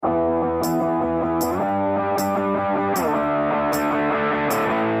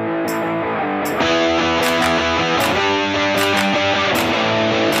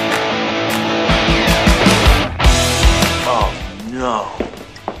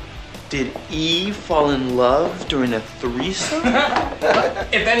Did Eve fall in love during a threesome?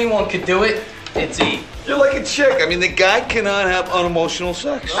 If anyone could do it, it's Eve. You're like a chick. I mean, the guy cannot have unemotional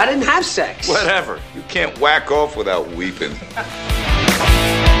sex. I didn't have sex. Whatever. You can't whack off without weeping.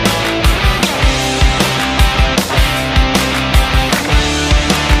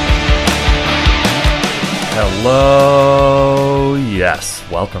 Hello, yes.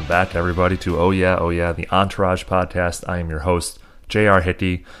 Welcome back, everybody, to Oh Yeah, the Entourage podcast. I am your host, J.R.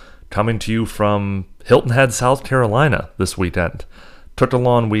 Hickey, coming to you from Hilton Head, South Carolina this weekend. Took a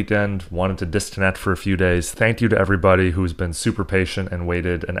long weekend, wanted to disconnect for a few days. Thank you to everybody who's been super patient and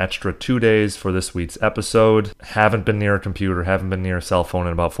waited an extra 2 days for this week's episode. Haven't been near a computer, haven't been near a cell phone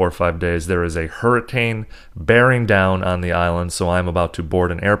in about 4 or 5 days. There is a hurricane bearing down on the island, so I'm about to board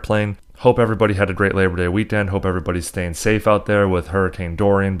an airplane. Hope everybody had a great Labor Day weekend. Hope everybody's staying safe out there with Hurricane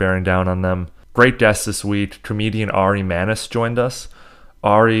Dorian bearing down on them. Great guest this week. Comedian Ari Manis joined us.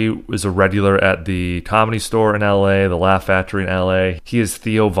 Ari is a regular at the Comedy Store in LA, the Laugh Factory in LA. He is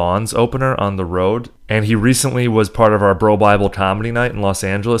Theo Von's opener on the road. And he recently was part of our Bro Bible Comedy Night in Los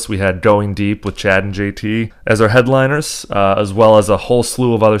Angeles. We had Going Deep with Chad and JT as our headliners, as well as a whole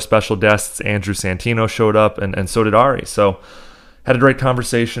slew of other special guests. Andrew Santino showed up, and so did Ari. So had a great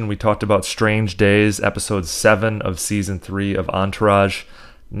conversation. We talked about Strange Days, episode 7 of season 3 of Entourage.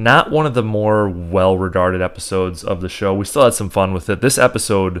 Not one of the more well-regarded episodes of the show. We still had some fun with it. This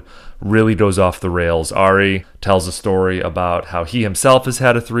episode really goes off the rails. Ari tells a story about how he himself has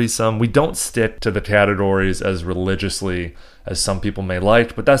had a threesome. We don't stick to the categories as religiously as some people may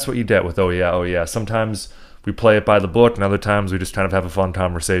like, but that's what you get with Oh Yeah. Sometimes we play it by the book, and other times we just kind of have a fun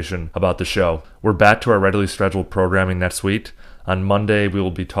conversation about the show. We're back to our regularly scheduled programming next week. On Monday, we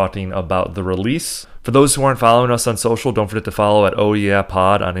will be talking about The Release. For those who aren't following us on social, don't forget to follow at Oh Yeah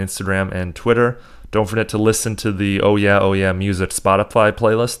Pod on Instagram and Twitter. Don't forget to listen to the Oh Yeah Music Spotify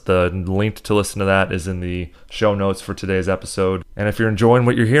playlist. The link to listen to that is in the show notes for today's episode. And if you're enjoying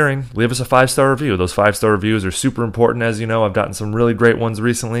what you're hearing, leave us a 5-star review. Those 5-star reviews are super important, as you know. I've gotten some really great ones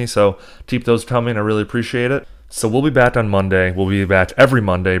recently, so keep those coming. I really appreciate it. So we'll be back on Monday. We'll be back every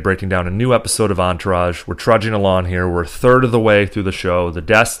Monday breaking down a new episode of Entourage. We're trudging along here. We're a third of the way through the show. The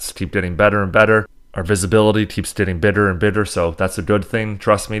guests keep getting better and better. Our visibility keeps getting bitter and bitter, so that's a good thing.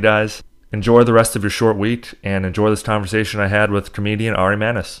 Trust me, guys. Enjoy the rest of your short week, and enjoy this conversation I had with comedian Ari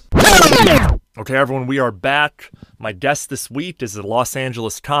Manis. Okay, everyone, we are back. My guest this week is a Los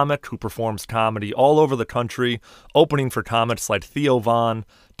Angeles comic who performs comedy all over the country, opening for comics like Theo Von,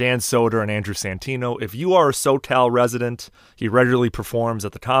 Dan Soder, and Andrew Santino. If you are a SoCal resident, he regularly performs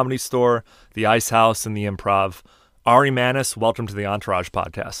at the Comedy Store, the Ice House, and the Improv. Ari Manis, welcome to the Entourage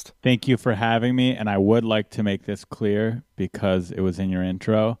podcast. Thank you for having me, and I would like to make this clear because it was in your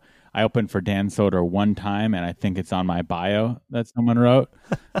intro. I opened for Dan Soder one time, and I think it's on my bio that someone wrote.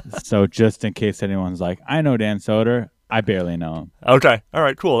 So just in case anyone's like, I know Dan Soder, I barely know him. Okay. All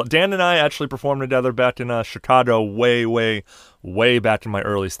right, cool. Dan and I actually performed together back in Chicago way back in my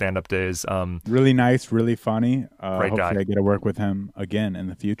early stand-up days. Really nice, really funny. Great hopefully guy. I get to work with him again in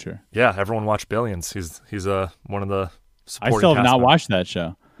the future. Yeah, everyone watch Billions. He's one of the supporting I still have cast not members. watched that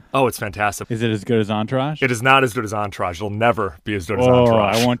show. Oh, it's fantastic. Is it as good as Entourage? It is not as good as Entourage. It'll never be as good as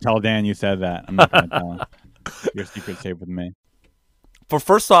Entourage. I won't tell Dan you said that. I'm not going to tell him. Your secret's safe with me.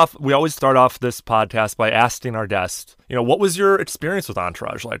 First off, we always start off this podcast by asking our guest, what was your experience with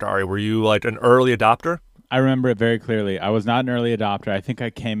Entourage like, Ari? Were you like an early adopter? I remember it very clearly. I was not an early adopter. I think I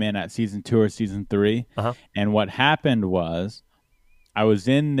came in at season 2 or season 3. Uh-huh. And what happened was I was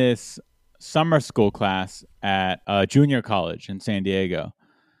in this summer school class at a junior college in San Diego,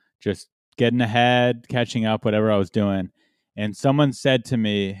 just getting ahead, catching up, whatever I was doing. And someone said to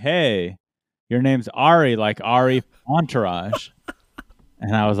me, hey, your name's Ari, like Ari Entourage.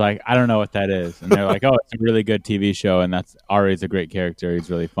 And I was like, I don't know what that is. And they're like, oh, it's a really good TV show. And that's Ari's a great character.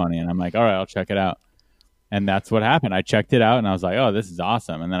 He's really funny. And I'm like, all right, I'll check it out. And that's what happened. I checked it out and I was like, oh, this is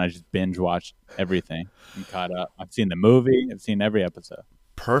awesome. And then I just binge watched everything and caught up. I've seen the movie. I've seen every episode.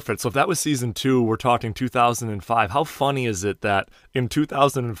 Perfect. So if that was season 2, we're talking 2005. How funny is it that in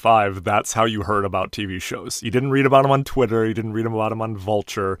 2005, that's how you heard about TV shows? You didn't read about them on Twitter. You didn't read about them on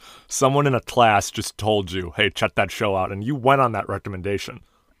Vulture. Someone in a class just told you, hey, check that show out. And you went on that recommendation.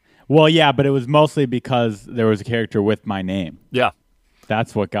 Well, yeah, but it was mostly because there was a character with my name. Yeah.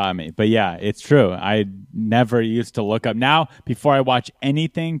 That's what got me. But yeah, it's true. I never used to look up. Now, before I watch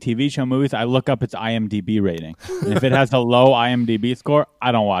anything, TV show, movies, I look up its IMDb rating. And if it has a low IMDb score,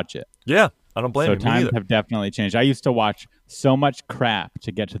 I don't watch it. Yeah, I don't blame you. So times have definitely changed. I used to watch so much crap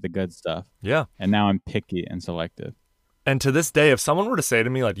to get to the good stuff. Yeah. And now I'm picky and selective. And to this day, if someone were to say to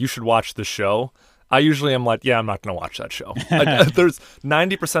me, like, you should watch the show, I usually am like, yeah, I'm not going to watch that show. There's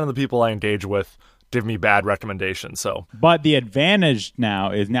 90% of the people I engage with give me bad recommendations. So, but the advantage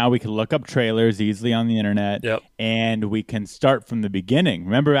now is we can look up trailers easily on the internet. Yep. And we can start from the beginning.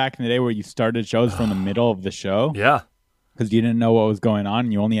 Remember back in the day where you started shows from the middle of the show? Yeah. Because you didn't know what was going on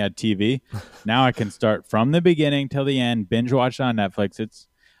and you only had TV. Now I can start from the beginning till the end, binge watch it on Netflix.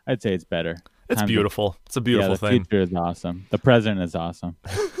 I'd say it's better. It's beautiful. It's a beautiful thing. The future is awesome. The present is awesome.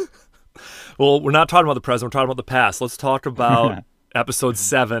 Well, we're not talking about the present. We're talking about the past. Let's talk about episode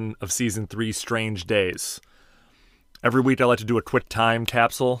 7 of season 3, Strange Days. Every week I like to do a quick time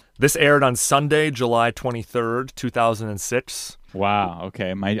capsule. This aired on Sunday, July 23rd, 2006. Wow.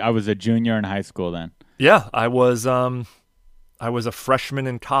 Okay. I was a junior in high school then. Yeah, I was a freshman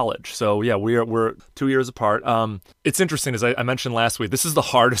in college. So yeah, we're 2 years apart. It's interesting, as I mentioned last week, this is the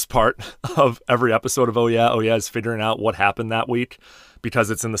hardest part of every episode of Oh Yeah, is figuring out what happened that week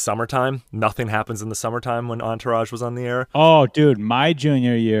because it's in the summertime. Nothing happens in the summertime when Entourage was on the air. Oh, dude, my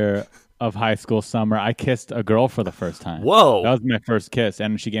junior year of high school summer, I kissed a girl for the first time. Whoa. That was my first kiss,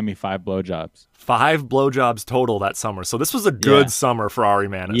 and she gave me 5 blowjobs. 5 blowjobs total that summer. So this was a good summer for Ari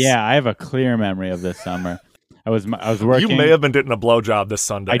Manis. Yeah, I have a clear memory of this summer. I was working. You may have been getting a blowjob this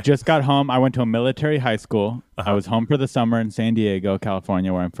Sunday. I just got home. I went to a military high school. I was home for the summer in San Diego,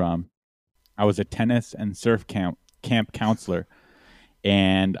 California, where I'm from. I was a tennis and surf camp counselor,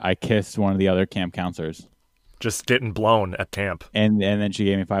 and I kissed one of the other camp counselors. Just getting blown at camp. And then she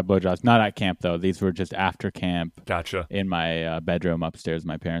gave me 5 blowjobs. Not at camp, though. These were just after camp. Gotcha. In my bedroom upstairs in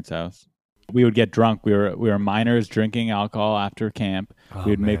my parents' house. We would get drunk. We were minors drinking alcohol after camp.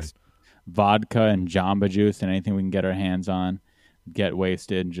 We would mix vodka and Jamba Juice and anything we can get our hands on. Get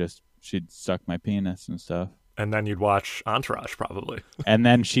wasted and she'd suck my penis and stuff. And then you'd watch Entourage, probably. And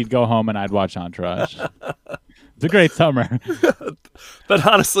then she'd go home and I'd watch Entourage. It's a great summer. But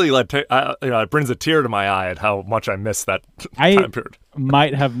honestly, it brings a tear to my eye at how much I miss that time period.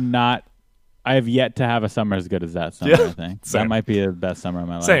 I have yet to have a summer as good as that summer, I think. Same. That might be the best summer of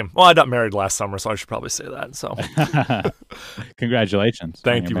my life. Same. Well, I got married last summer, so I should probably say that. So, congratulations.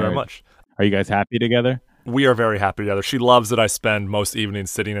 Thank you very much. Are you guys happy together? We are very happy together. She loves that I spend most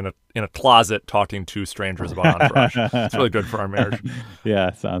evenings sitting in a closet talking to strangers about Entourage. It's really good for our marriage.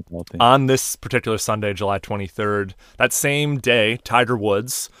 Yeah, sounds healthy. On this particular Sunday, July 23rd, that same day, Tiger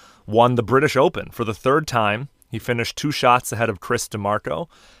Woods won the British Open for the 3rd time. He finished 2 shots ahead of Chris DiMarco.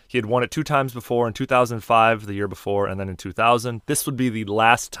 He had won it 2 times before, in 2005, the year before, and then in 2000. This would be the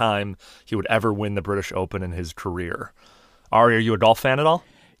last time he would ever win the British Open in his career. Ari, are you a golf fan at all?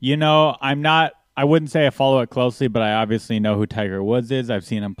 I'm not. I wouldn't say I follow it closely, but I obviously know who Tiger Woods is. I've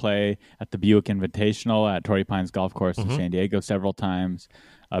seen him play at the Buick Invitational at Torrey Pines Golf Course in San Diego several times.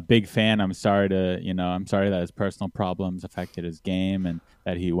 A big fan. I'm sorry that his personal problems affected his game and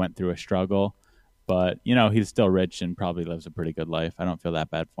that he went through a struggle. But, he's still rich and probably lives a pretty good life. I don't feel that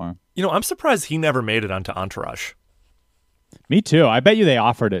bad for him. I'm surprised he never made it onto Entourage. Me too. I bet you they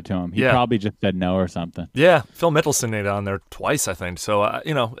offered it to him. He probably just said no or something. Yeah, Phil Mickelson made it on there twice, I think. So,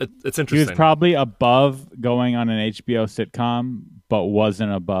 it's interesting. He was probably above going on an HBO sitcom, but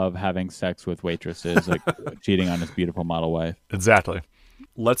wasn't above having sex with waitresses, like cheating on his beautiful model wife. Exactly.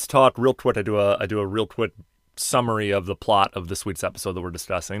 Let's talk real quick. I do a real quick summary of the plot of this week's episode that we're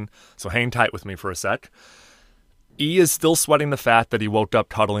discussing. So hang tight with me for a sec. E is still sweating the fact that he woke up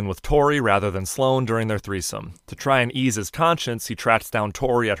cuddling with Tori rather than Sloane during their threesome. To try and ease his conscience, he tracks down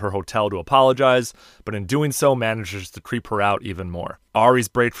Tori at her hotel to apologize, but in doing so manages to creep her out even more. Ari's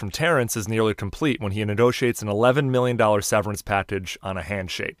break from Terrence is nearly complete when he negotiates an $11 million severance package on a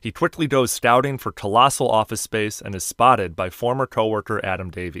handshake. He quickly goes scouting for colossal office space and is spotted by former coworker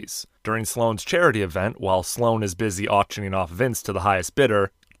Adam Davies. During Sloane's charity event, while Sloane is busy auctioning off Vince to the highest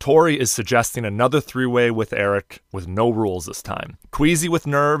bidder, Tori is suggesting another 3-way with Eric with no rules this time. Queasy with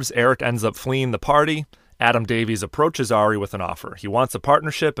nerves, Eric ends up fleeing the party. Adam Davies approaches Ari with an offer. He wants a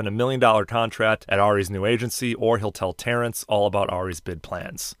partnership and $1 million contract at Ari's new agency, or he'll tell Terrence all about Ari's bid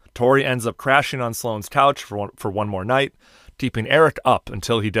plans. Tori ends up crashing on Sloane's couch for one more night, keeping Eric up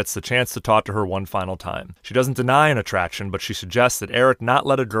until he gets the chance to talk to her one final time. She doesn't deny an attraction, but she suggests that Eric not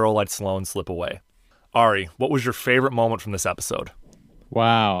let a girl like Sloane slip away. Ari, what was your favorite moment from this episode?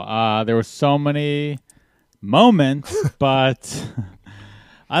 Wow, there were so many moments, but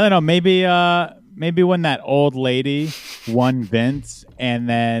I don't know. Maybe when that old lady won Vince, and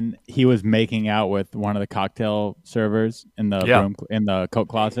then he was making out with one of the cocktail servers in the room, in the coat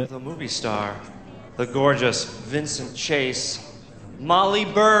closet. The movie star, the gorgeous Vincent Chase, Molly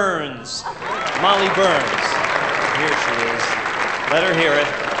Burns. Molly Burns. Here she is. Let her hear it.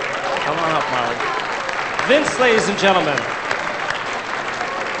 Come on up, Molly. Vince, ladies and gentlemen.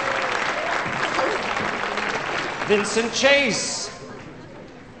 Vincent Chase.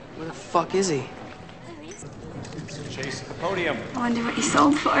 Where the fuck is he? Chase at the podium. I wonder what you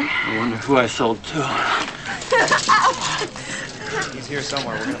sold for. I wonder who I sold to. He's here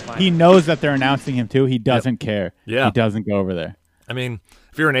somewhere. We're gonna find He him. knows that they're announcing him too. He doesn't care. Yeah. He doesn't go over there. I mean,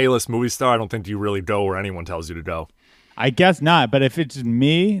 if you're an A-list movie star, I don't think you really go where anyone tells you to go. I guess not, but if it's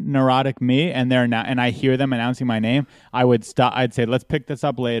me, neurotic me, and I hear them announcing my name, I would stop. I'd say, "Let's pick this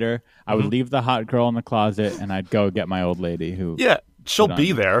up later." I would leave the hot girl in the closet, and I'd go get my old lady who. Yeah, she'll Put on.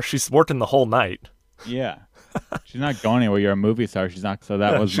 be there. She's working the whole night. Yeah, she's not going anywhere. You're a movie star. She's not. So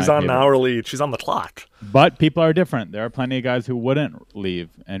that Yeah, was. she's my on an favorite. hourly. She's on the clock. But people are different. There are plenty of guys who wouldn't leave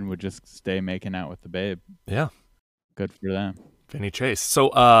and would just stay making out with the babe. Yeah, Good for them. Vinny Chase. So,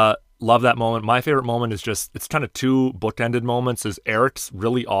 love that moment. My favorite moment is just, it's kind of two bookended moments. Is Eric's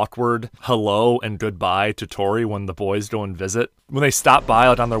really awkward hello and goodbye to Tori when the boys go and visit. When they stop by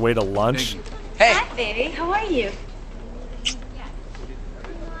like on their way to lunch. Hey, Hi, baby. How are you?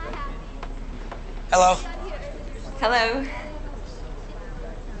 hello. Hello.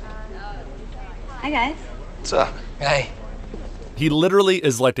 Hi, guys. What's up? Hey. He literally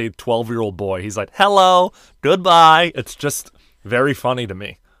is like a 12-year-old boy. He's like, hello, goodbye. It's just very funny to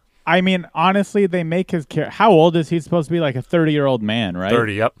me. I mean, honestly, they make his character. How old is he supposed to be? Like a 30-year-old man, right?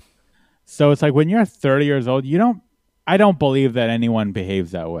 30, yep. So it's like when you're 30 years old, I don't believe that anyone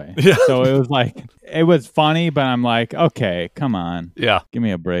behaves that way. Yeah. So it was like, it was funny, but I'm like, okay, come on. Yeah. Give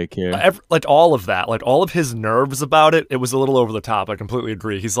me a break here. Like all of that, like all of his nerves about it, it was a little over the top. I completely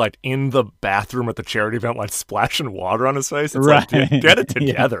agree. He's like in the bathroom at the charity event, like splashing water on his face. It's like, Right. dude, get it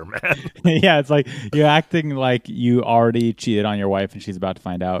together, man. Yeah, it's like you're acting like you already cheated on your wife and she's about to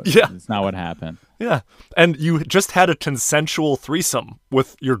find out. Yeah. It's not what happened. Yeah. And you just had a consensual threesome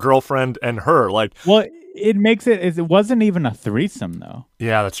with your girlfriend and her. Like, Well, it makes it wasn't even a threesome though.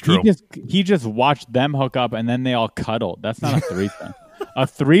 yeah, that's true. He just watched them hook up and then they all cuddled. That's not a threesome. A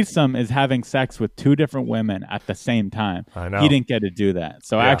threesome is having sex with two different women at the same time. I know. He didn't get to do that.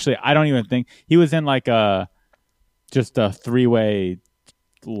 So Yeah. actually, I don't even think he was in like just a three-way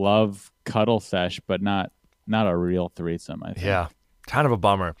love cuddle sesh, but not a real threesome. I think. Yeah. Kind of a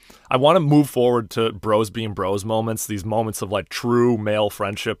bummer. I want to move forward to bros being bros moments, these moments of like true male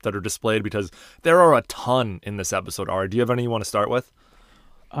friendship that are displayed, because there are a ton in this episode. Ari, do you have any you want to start with?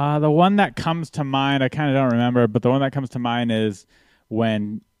 The one that comes to mind, I kind of don't remember, but the one that comes to mind is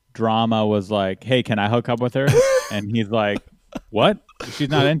when Drama was like, "Hey, can I hook up with her?" And he's like, "What? She's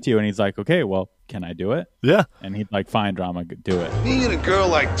not into you." And he's like, "Okay, well, can I do it?" Yeah. And he's like, "Fine, Drama, do it." Me and a girl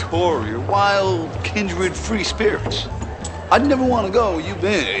like Tori are wild, kindred, free spirits. I'd never want to go where you've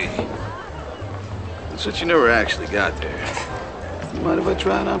been. That's what you never actually got there. You mind if I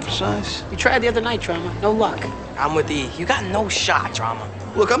try it on for size? You tried the other night, Drama. No luck. I'm with E. You got no shot, Drama.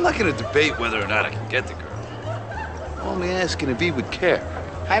 Look, I'm not going to debate whether or not I can get the girl. I'm only asking if he would care.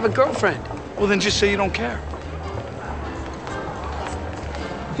 I have a girlfriend. Well, then just say you don't care.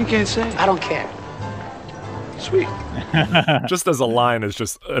 You can't say it. I don't care. Sweet. Just as a line is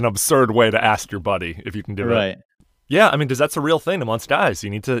just an absurd way to ask your buddy if you can do it. Right. Yeah, I mean, because that's a real thing amongst guys. You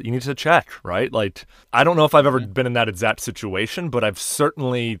need to check, right? Like, I don't know if I've ever been in that exact situation, but I've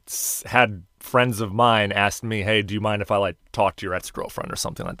certainly had friends of mine ask me, "Hey, do you mind if I like talk to your ex-girlfriend or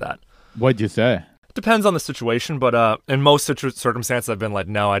something like that?" What'd you say? Depends on the situation, but in most circumstances, I've been like,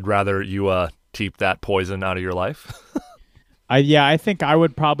 "No, I'd rather you keep that poison out of your life." I think I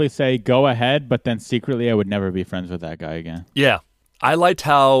would probably say go ahead, but then secretly I would never be friends with that guy again. Yeah, I liked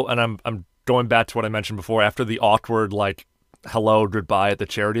how, and I'm going back to what I mentioned before, after the awkward, like, hello, goodbye at the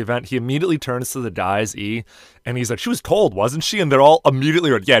charity event, he immediately turns to the guys, E, and he's like, "She was cold, wasn't she?" And they're all immediately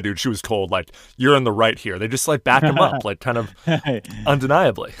like, "Yeah, dude, she was cold. Like, you're in the right here." They just, like, back him up, like, kind of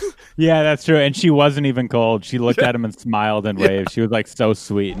undeniably. Yeah, that's true. And she wasn't even cold. She looked at him and smiled and waved. She was, like, so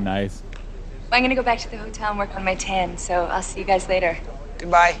sweet and nice. I'm gonna go back to the hotel and work on my tan, so I'll see you guys later.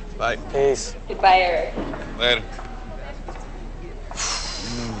 Goodbye. Bye. Peace. Goodbye, Eric. Later.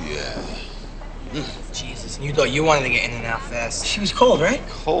 Jesus, you thought you wanted to get in and out fast. She was cold, right?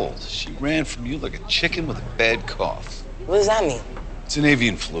 Cold. She ran from you like a chicken with a bad cough. What does that mean? It's an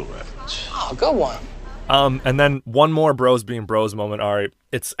avian flu reference. Oh, good one. And then one more bros being bros moment, Ari.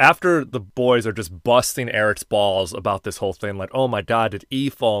 It's after the boys are just busting Eric's balls about this whole thing. Like, "Oh my God, did E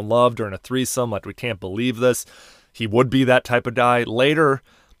fall in love during a threesome? Like, we can't believe this." He would be that type of guy. Later,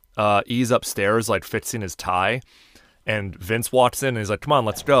 E's upstairs, like, fixing his tie. And Vince walks in and he's like, "Come on,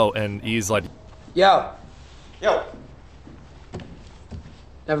 let's go." And E's like, Yo.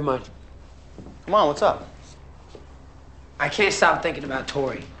 Never mind. Come on, what's up? I can't stop thinking about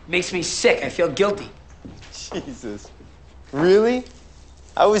Tori. Makes me sick. I feel guilty. Jesus. Really?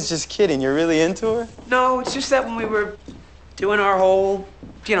 I was just kidding. You're really into her? No, it's just that when we were doing our whole,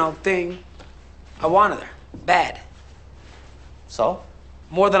 thing, I wanted her. Bad. So?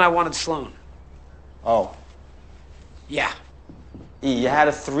 More than I wanted Sloane. Oh. Yeah. E, you had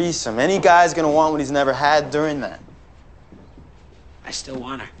a threesome. Any guy's gonna want what he's never had during that. I still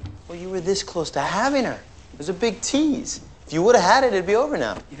want her. Well, you were this close to having her. It was a big tease. If you would have had it, it'd be over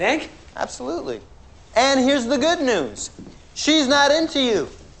now. You think? Absolutely. And here's the good news. She's not into you.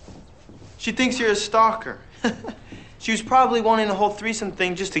 She thinks you're a stalker. She was probably wanting the whole threesome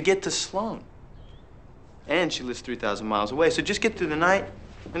thing just to get to Sloane. And she lives 3,000 miles away, so just get through the night,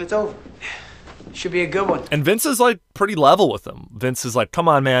 and it's over. Should be a good one. And Vince is like pretty level with him. Vince is like, come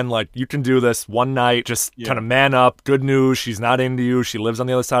on, man, like you can do this one night, just kind of man up. Good news, she's not into you. She lives on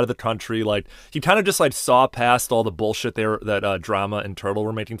the other side of the country. Like he kind of just like saw past all the bullshit that Drama and Turtle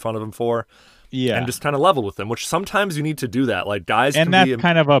were making fun of him for. Yeah. And just kind of leveled with him, which sometimes you need to do that. Like guys and can be that's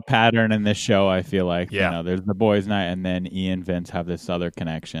kind of a pattern in this show, I feel like. Yeah. You know, there's the boys' night and then Ian and Vince have this other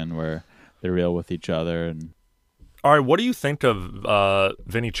connection where they're real with each other. And all right, what do you think of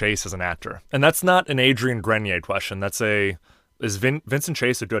Vinny Chase as an actor? And that's not an Adrian Grenier question. Is Vincent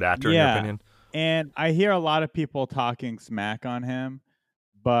Chase a good actor in your opinion? And I hear a lot of people talking smack on him,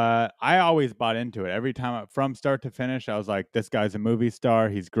 but I always bought into it. Every time from start to finish, I was like, this guy's a movie star.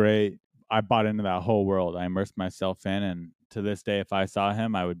 He's great. I bought into that whole world. I immersed myself in, and to this day, if I saw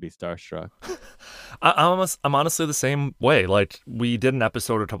him, I would be starstruck. I'm honestly the same way. Like we did an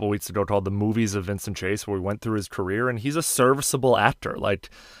episode a couple weeks ago called "The Movies of Vincent Chase," where we went through his career, and he's a serviceable actor. Like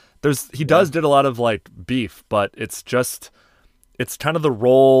he did a lot of like beef, but it's kind of the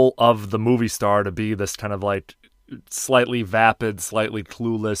role of the movie star to be this kind of like slightly vapid, slightly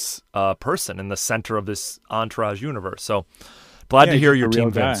clueless person in the center of this entourage universe. So glad to hear your team,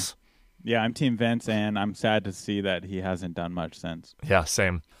 Vince. Yeah, I'm Team Vince, and I'm sad to see that he hasn't done much since. Yeah,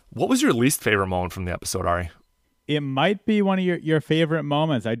 same. What was your least favorite moment from the episode, Ari? It might be one of your favorite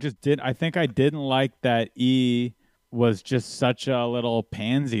moments. I think I didn't like that E was just such a little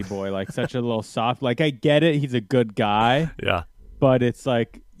pansy boy, like such a little soft. Like I get it, he's a good guy. Yeah. But it's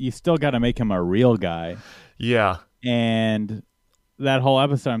like you still got to make him a real guy. Yeah. And that whole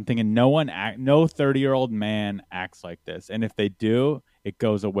episode, I'm thinking no 30-year-old man acts like this, and if they do, it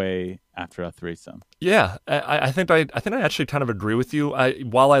goes away after a threesome. Yeah, I think I actually kind of agree with you.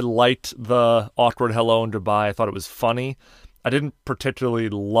 While I liked the awkward hello and goodbye, I thought it was funny. I didn't particularly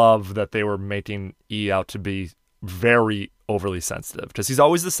love that they were making E out to be very overly sensitive, because he's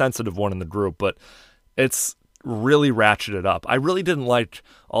always the sensitive one in the group, but it's really ratcheted up. I really didn't like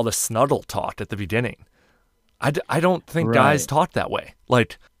all the snuggle talk at the beginning. I don't think guys talk that way.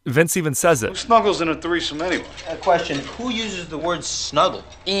 Like, Vince even says it. Who snuggles in a threesome anyway? A question, who uses the word snuggle?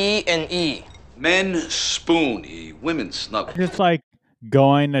 E and E. Men spoon, E. Women snuggle. Just like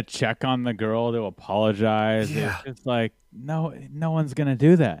going to check on the girl to apologize. Yeah. It's just like, no one's going to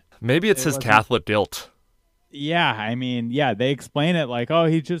do that. Maybe it's his Catholic guilt. Yeah, I mean, they explain it like, oh,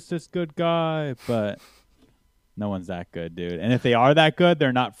 he's just this good guy, but no one's that good, dude. And if they are that good,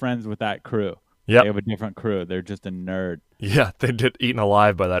 they're not friends with that crew. Yeah, they have a different crew. They're just a nerd. Yeah, they get eaten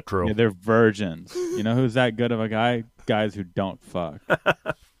alive by that crew. Yeah, they're virgins. You know who's that good of a guy? Guys who don't fuck.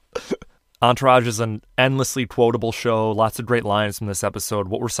 Entourage is an endlessly quotable show. Lots of great lines from this episode.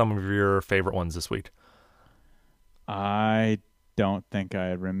 What were some of your favorite ones this week? I don't think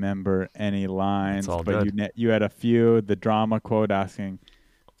I remember any lines, all but good. you had a few. The drama quote asking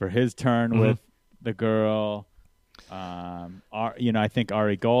for his turn with the girl. I think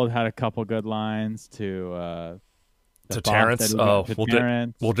Ari Gold had a couple good lines to Terrence.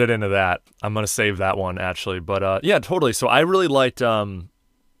 We'll get into that. I'm gonna save that one actually, but yeah, totally. So I really liked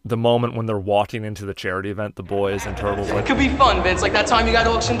the moment when they're walking into the charity event, the boys and Turtles. It could be fun, Vince, like that time you got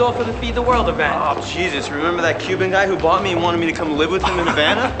auctioned off for the Feed the World event. Oh, Jesus, remember that Cuban guy who bought me and wanted me to come live with him in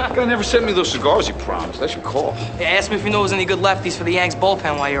Havana? That guy never sent me those cigars he promised. I should call. Yeah, ask me if he knows any good lefties for the Yanks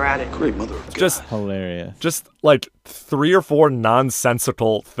bullpen while you're at it. Great mother of God. Just hilarious. Just like 3 or 4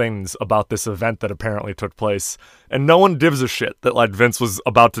 nonsensical things about this event that apparently took place. And no one gives a shit that like Vince was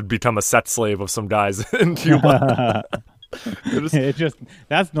about to become a sex slave of some guys in Cuba.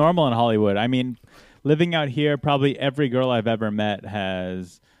 That's normal in Hollywood. I mean, living out here, probably every girl I've ever met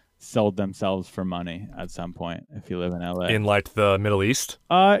has sold themselves for money at some point. If you live in LA, in like the Middle East,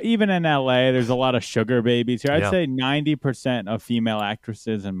 even in LA, there's a lot of sugar babies here. I'd say 90% of female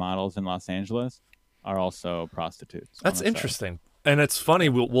actresses and models in Los Angeles are also prostitutes. That's interesting, and it's funny.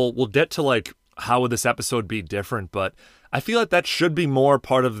 We'll get to like how would this episode be different, but I feel like that should be more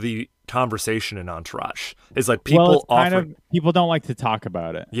part of the conversation in Entourage. Is like people well, it's kind offering. of people don't like to talk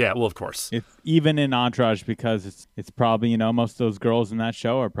about it. Yeah, well, of course. It's even in Entourage because it's probably most of those girls in that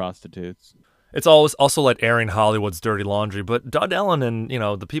show are prostitutes. It's always also like airing Hollywood's dirty laundry, but Doug Ellen and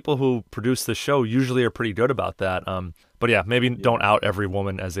the people who produce the show usually are pretty good about that. But yeah, maybe don't out every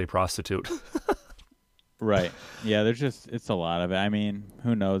woman as a prostitute. Right. Yeah, it's a lot of it. I mean,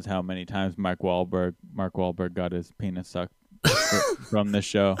 who knows how many times Mark Wahlberg got his penis sucked from this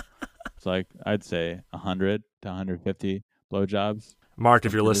show. It's like, I'd say 100 to 150 blowjobs. Mark,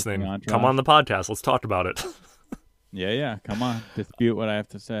 if you're listening, come on the podcast. Let's talk about it. Yeah. Come on. Dispute what I have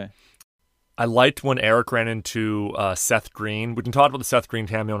to say. I liked when Eric ran into Seth Green. We can talk about the Seth Green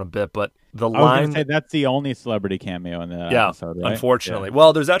cameo in a bit, but the I was line... gonna say that's the only celebrity cameo in that episode, right? Unfortunately. Yeah.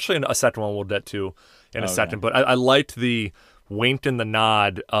 Well, there's actually a second one we'll get to in a second, but I liked the wink and the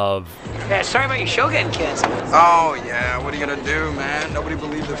nod of... Yeah, sorry about your show getting canceled. Oh, yeah. What are you going to do, man? Nobody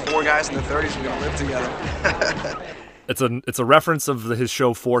believed that 4 guys in their 30s were going to live together. It's a reference of his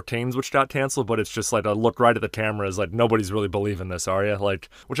show 4 Teens, which got canceled, but it's just like a look right at the camera is like, nobody's really believing this, are you? Like,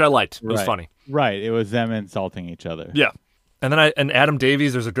 which I liked. It was funny. Right. It was them insulting each other. Yeah. And then and Adam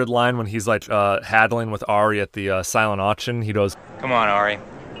Davies, there's a good line when he's like haggling with Ari at the silent auction. He goes, "Come on, Ari.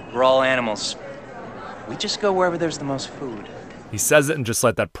 We're all animals. We just go wherever there's the most food." He says it in just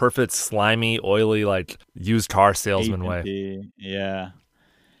like that perfect, slimy, oily, like used car salesman way. Yeah.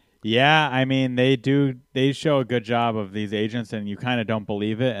 Yeah, I mean, they show a good job of these agents, and you kind of don't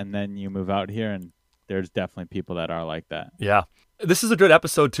believe it, and then you move out here, and there's definitely people that are like that. Yeah. This is a good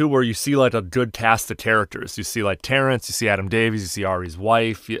episode, too, where you see, like, a good cast of characters. You see, like, Terrence, you see Adam Davies, you see Ari's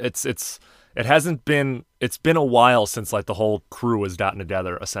wife. It's been a while since, like, the whole crew has gotten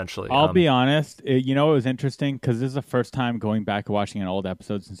together, essentially. I'll be honest, it was interesting, because this is the first time going back and watching an old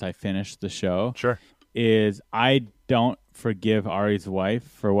episode since I finished the show. Sure. Is I don't forgive Ari's wife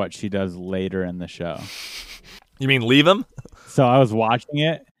for what she does later in the show. You mean leave him? So I was watching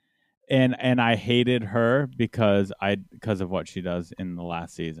it, and I hated her because of what she does in the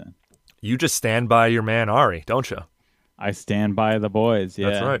last season. You just stand by your man Ari, don't you? I stand by the boys. Yeah,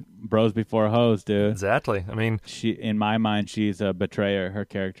 that's right. Bros before hoes, dude. Exactly. I mean, in my mind, she's a betrayer. Her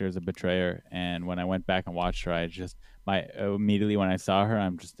character is a betrayer. And when I went back and watched her, immediately when I saw her,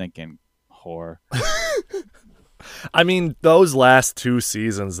 I'm just thinking, whore. I mean, those last 2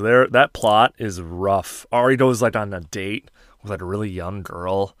 seasons, that plot is rough. Ari goes like on a date with like a really young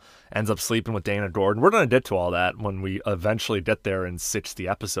girl, ends up sleeping with Dana Gordon. We're gonna get to all that when we eventually get there in 60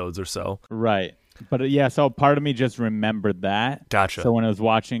 episodes or so. Right. But yeah, so part of me just remembered that. Gotcha. So when I was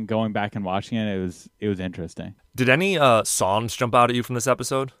going back and watching it, it was interesting. Did any songs jump out at you from this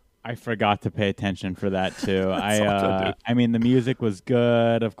episode? I forgot to pay attention for that too. I mean, the music was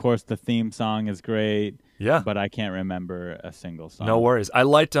good. Of course, the theme song is great. Yeah. But I can't remember a single song. No worries. I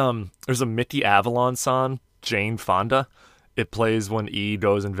liked there's a Mickey Avalon song, Jane Fonda. It plays when E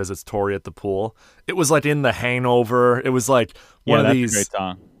goes and visits Tori at the pool. It was like in The Hangover. It was like one of these. That's a great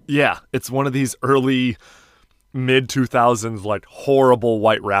song. Yeah, it's one of these early mid 2000s like horrible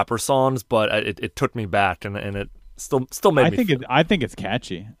white rapper songs, but it took me back and it still made me. I think it's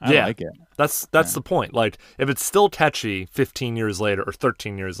catchy. I like it. That's the point. Like if it's still catchy 15 years later or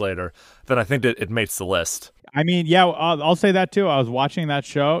 13 years later, then I think that it makes the list. I mean, yeah, I'll say that too. I was watching that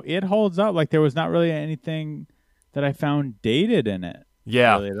show. It holds up. Like there was not really anything that I found dated in it.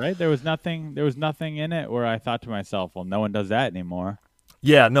 Yeah. Really, right? There was nothing in it where I thought to myself, well, no one does that anymore.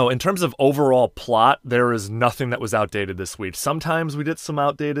 Yeah, no, in terms of overall plot, there is nothing that was outdated this week. Sometimes we did some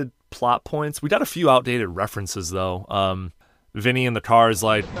outdated plot points. We got a few outdated references, though. Vinny in the car is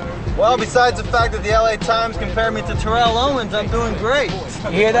like, well, besides the fact that the LA Times compared me to Terrell Owens, I'm doing great.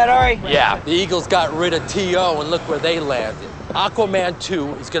 You hear that, Ari? Yeah, the Eagles got rid of T.O. and look where they landed. Aquaman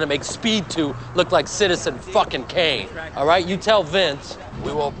 2 is going to make Speed 2 look like Citizen fucking Kane. All right, you tell Vince,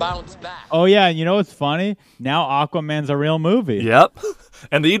 we will bounce back. Oh, yeah, you know what's funny? Now Aquaman's a real movie. Yep.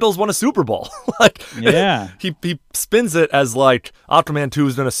 And the Eagles won a Super Bowl. Like, yeah. He spins it as like Aquaman 2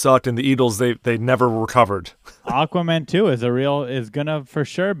 is going to suck and the Eagles, they never recovered. Aquaman 2 is going to for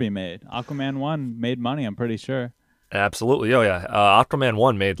sure be made. Aquaman 1 made money, I'm pretty sure. Absolutely. Oh, yeah. Aquaman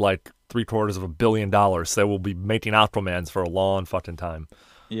 1 made like $750 million. They will be making Aquamans for a long fucking time.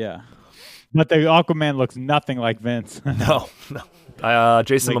 Yeah. But the Aquaman looks nothing like Vince. No.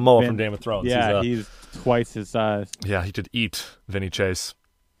 Jason like Momoa Vince, from Game of Thrones. Yeah, he's twice his size. Yeah, he could eat Vinny Chase.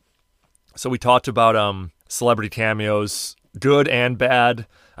 So we talked about celebrity cameos, good and bad.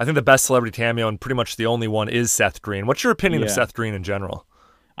 I think the best celebrity cameo and pretty much the only one is Seth Green. What's your opinion of Seth Green in general?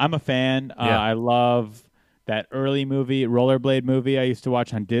 I'm a fan. Yeah. I love that early movie, Rollerblade movie I used to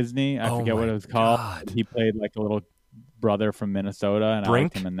watch on Disney. I forget what it was called. God. He played like a little brother from Minnesota, and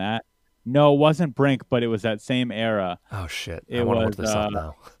Brink? I liked him in that. No, it wasn't Brink, but it was that same era. Oh shit! It I want to was, look this up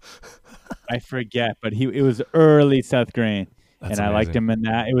now. I forget, but it was early Seth Green, That's and I liked amazing. him in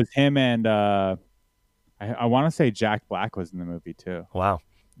that. It was him and I want to say Jack Black was in the movie too. Wow.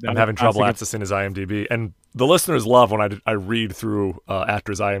 That I'm was having trouble classic. accessing his IMDb, and the listeners love when I read through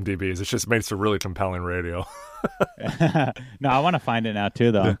actors' IMDb's. It just makes for really compelling radio. No, I want to find it now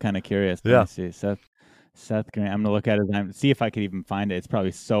too, though. I'm kind of curious. Let Yeah. me see. Seth Green. I'm gonna look at his see if I could even find it. It's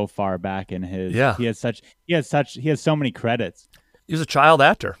probably so far back in his. Yeah. He has so many credits. He was a child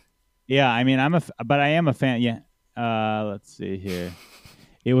actor. Yeah, I mean, but I am a fan. Yeah. Let's see here.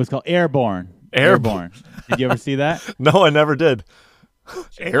 It was called Airborne. Airborne. Did you ever see that? No, I never did.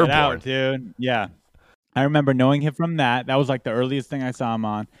 Check it out, dude. Yeah. I remember knowing him from that. That was like the earliest thing I saw him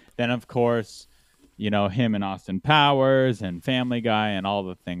on. Then, of course, him and Austin Powers and Family Guy and all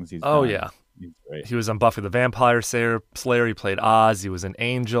the things he's done. Oh yeah. He's great. He was on Buffy the Vampire Slayer. He played Oz. He was an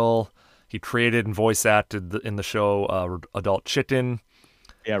angel. He created and voice acted in the show Adult Chicken.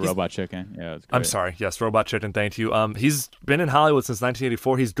 Yeah, Robot Chicken. Yeah, it was great. I'm sorry. Yes, Robot Chicken. Thank you. He's been in Hollywood since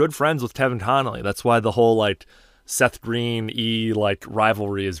 1984. He's good friends with Kevin Connolly. That's why the whole Seth Green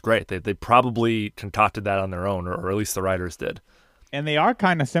rivalry is great. They probably concocted that on their own, or at least the writers did. And they are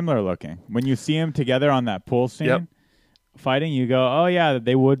kind of similar looking. When you see them together on that pool scene, Yep. fighting, you go, oh yeah,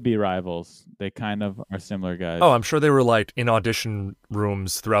 they would be rivals. They kind of are similar guys. Oh, I'm sure they were in audition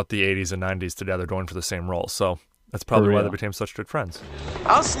rooms throughout the 80s and 90s together, going for the same role. So that's probably why they real. became such good friends.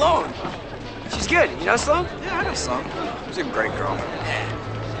 How's Sloan? She's good. You know Sloan? Yeah, I know Sloan. She's a great girl.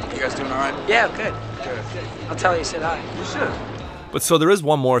 You guys doing all right? Yeah, good. I'll tell you, said hi. You should. But so there is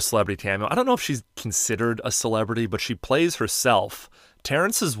one more celebrity cameo. I don't know if she's considered a celebrity, but she plays herself.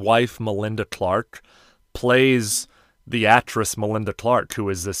 Terrence's wife, Melinda Clarke, plays the actress Melinda Clarke, who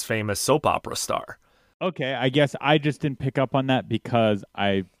is this famous soap opera star. Okay, I guess I just didn't pick up on that because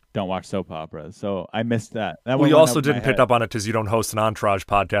I don't watch soap operas, so I missed that. We also didn't pick up on it because you don't host an Entourage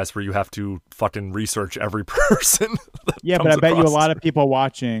podcast where you have to fucking research every person. Yeah, but I bet you a lot of people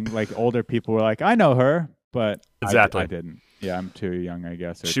watching, older people, were like, I know her, but Exactly. I didn't. Yeah, I'm too young, I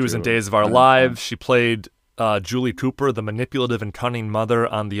guess. She was in Days of Our Lives. She played Julie Cooper, the manipulative and cunning mother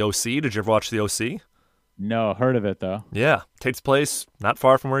on The O.C. Did you ever watch The O.C.? No, heard of it, though. Yeah, takes place not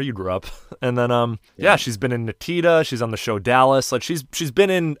far from where you grew up. And then, she's been in Nikita. She's on the show Dallas. She's been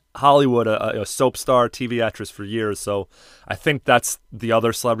in Hollywood, a soap star, TV actress for years. So I think that's the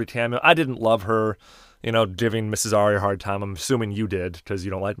other celebrity cameo. I didn't love her, giving Mrs. Ari a hard time. I'm assuming you did because you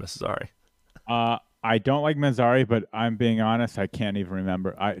don't like Mrs. Ari. I don't like Mazzari, but I'm being honest, I can't even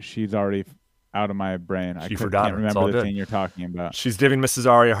remember. She's already out of my brain. I forgot can't her. It's remember all the good. thing you're talking about. She's giving Mrs.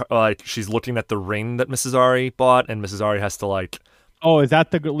 Ari, she's looking at the ring that Mrs. Ari bought, and Mrs. Ari has to, Oh, is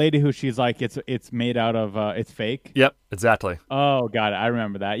that the lady who she's like, it's made out of, it's fake? Yep, exactly. Oh, got it. I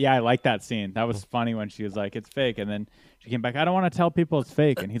remember that. Yeah, I like that scene. That was funny when she was like, it's fake. And then she came back, I don't want to tell people it's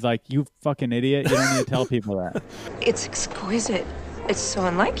fake. And he's like, you fucking idiot. You don't need to tell people that. It's exquisite. It's so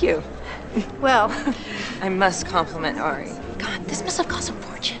unlike you. Well, I must compliment Ari. God, this must have cost a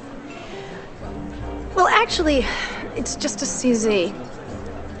fortune. Well, actually, it's just a CZ.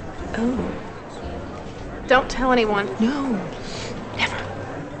 Oh. Don't tell anyone. No. Never.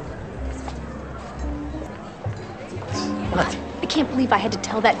 What? I can't believe I had to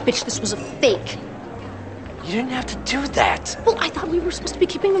tell that bitch this was a fake. You didn't have to do that. Well, I thought we were supposed to be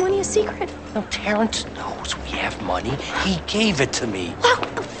keeping the money a secret. No, Terrence knows we have money. He gave it to me. How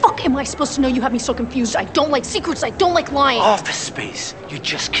the fuck am I supposed to know? You have me so confused. I don't like secrets. I don't like lying. Office space. You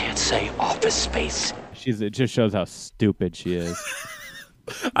just can't say office space. It just shows how stupid she is.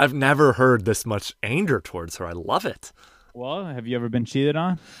 I've never heard this much anger towards her. I love it. Well, have you ever been cheated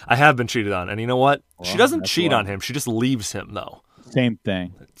on? I have been cheated on. And you know what? Well, she doesn't that's cheat why. on him. She just leaves him, though. Same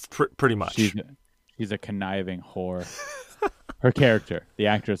thing. It's pretty much. She's a conniving whore. Her character, the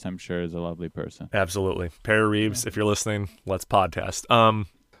actress, I'm sure, is a lovely person. Absolutely. Perry Reeves, if you're listening, let's podcast.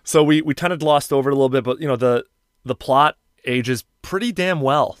 So we kind of glossed over it a little bit, but the plot ages pretty damn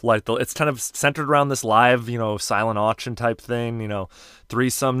well. It's kind of centered around this live, silent auction type thing,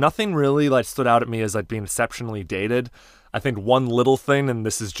 threesome. Nothing really stood out at me as being exceptionally dated. I think one little thing, and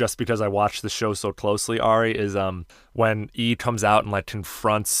this is just because I watched the show so closely, Ari, is when E comes out and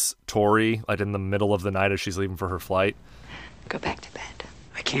confronts Tori in the middle of the night as she's leaving for her flight. Go back to bed.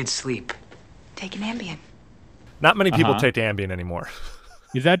 I can't sleep. Take an Ambien. Not many people take Ambien anymore.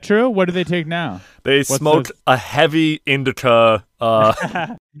 Is that true? What do they take now? They smoke a heavy indica.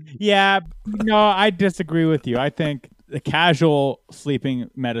 Yeah, no, I disagree with you. I think the casual sleeping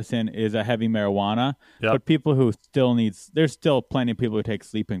medicine is a heavy marijuana, but people who there's still plenty of people who take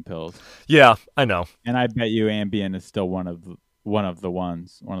sleeping pills. Yeah, I know. And I bet you Ambien is still one of one of the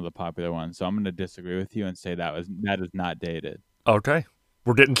popular ones. So I'm going to disagree with you and say that is not dated. Okay.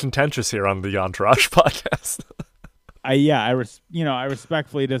 We're getting contentious here on the Entourage podcast. I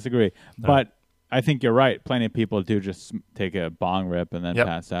respectfully disagree, but I think you're right. Plenty of people do just take a bong rip and then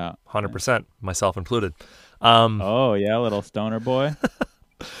pass out. 100%, myself included. Oh yeah, little stoner boy.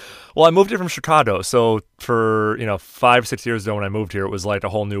 Well, I moved here from Chicago, so for 5-6 years ago when I moved here, it was like a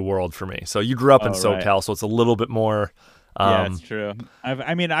whole new world for me. So you grew up in SoCal, right. so it's a little bit more. Yeah, it's true.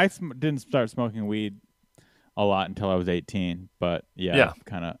 I didn't start smoking weed a lot until I was 18, but I'm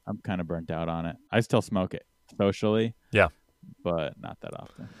kind of burnt out on it. I still smoke it socially, but not that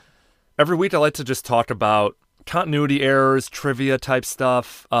often. Every week I like to just talk about continuity errors, trivia type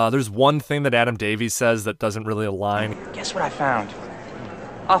stuff. There's one thing that Adam Davies says that doesn't really align. Guess what I found?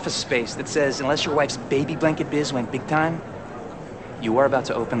 Office space that says, unless your wife's baby blanket biz went big time, you are about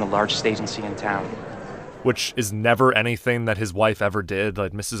to open the largest agency in town. Which is never anything that his wife ever did.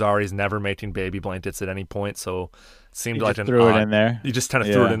 Like, Mrs. Ari's never making baby blankets at any point, so it seemed You like just threw it in there. You just kind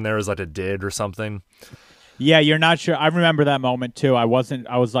of threw it in there as like a did or something. Yeah, you're not sure. I remember that moment too. I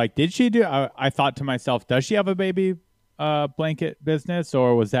was like, did she do? I thought to myself, does she have a baby blanket business,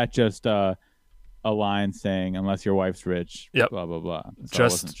 or was that just a line saying, unless your wife's rich, blah blah blah. So I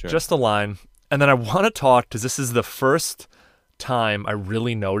wasn't sure. Just a line. And then I want to talk because this is the first time I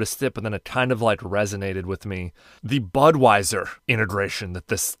really noticed it, but then it kind of like resonated with me. The Budweiser integration that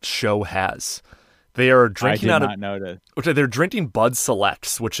this show has. They are drinking they're drinking Bud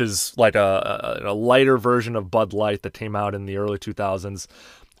Selects, which is like a lighter version of Bud Light that came out in the early 2000s.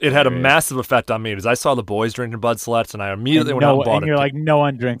 It had a massive effect on me because I saw the boys drinking Bud Selects, and I immediately went out and bought it. And you're like, no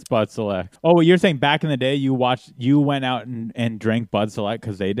one drinks Bud Select. Oh, you're saying back in the day you went out and drank Bud Select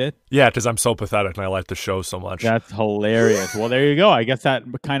because they did? Yeah, because I'm so pathetic and I like the show so much. That's hilarious. Well, there you go. I guess that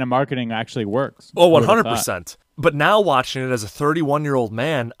kind of marketing actually works. Oh, 100%. But now watching it as a 31-year-old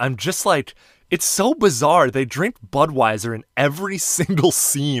man, I'm just like, it's so bizarre. They drink Budweiser in every single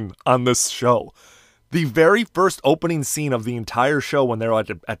scene on this show. The very first opening scene of the entire show, when they're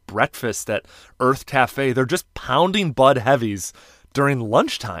at breakfast at Earth Cafe, they're just pounding Bud Heavies during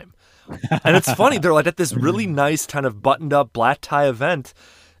lunchtime. And it's funny, they're like at this really nice kind of buttoned up black tie event,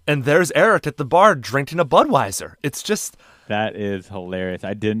 and there's Eric at the bar drinking a Budweiser. It's just... That is hilarious.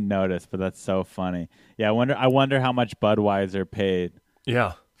 I didn't notice, but that's so funny. Yeah, I wonder how much Budweiser paid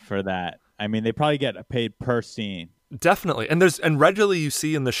for that. I mean, they probably get paid per scene. Definitely. And regularly you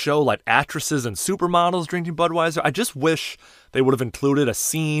see in the show like actresses and supermodels drinking Budweiser. I just wish they would have included a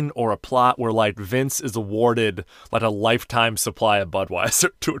scene or a plot where like Vince is awarded like a lifetime supply of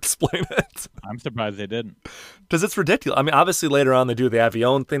Budweiser to explain it. I'm surprised they didn't. Because it's ridiculous. I mean, obviously later on they do the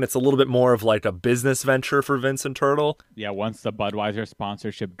Avión thing. It's a little bit more of like a business venture for Vince and Turtle. Yeah, once the Budweiser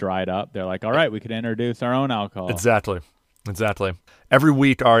sponsorship dried up, they're like, all right, we could introduce our own alcohol. Exactly. Every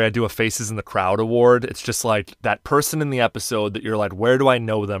week, Ari, I do a Faces in the Crowd award. It's just like that person in the episode that you're like, where do I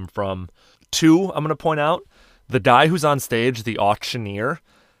know them from? 2, I'm going to point out, the guy who's on stage, the auctioneer,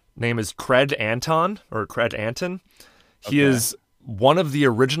 name is Craig Anton. He is one of the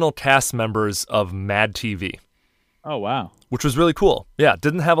original cast members of Mad TV. Oh, wow. Which was really cool. Yeah,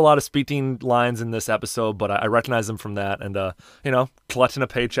 didn't have a lot of speaking lines in this episode, but I recognize him from that. And, collecting a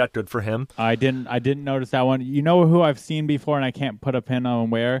paycheck, good for him. I didn't notice that one. You know who I've seen before, and I can't put a pin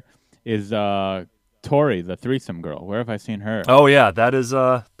on where, is Tori, the threesome girl. Where have I seen her? Oh, yeah,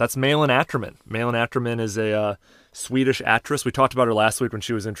 that's Malin Ackerman. Malin Ackerman is a Swedish actress. We talked about her last week when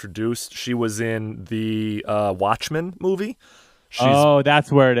she was introduced. She was in the Watchmen movie.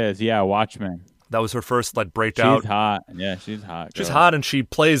 That's where it is. Yeah, Watchmen. That was her first breakout. She's hot. Yeah, she's hot. She's hot, and she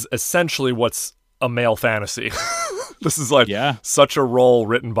plays essentially what's a male fantasy. This is such a role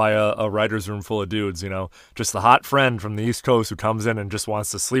written by a writer's room full of dudes, just the hot friend from the East Coast who comes in and just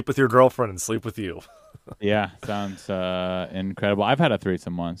wants to sleep with your girlfriend and sleep with you. Yeah, sounds incredible. I've had a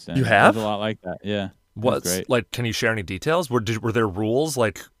threesome once. And you have? It was a lot like that. Yeah. What's great. Can you share any details? Were there rules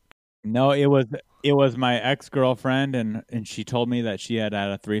No, it was my ex-girlfriend, and she told me that she had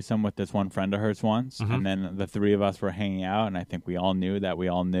a threesome with this one friend of hers once, and then the three of us were hanging out, and I think we all knew that we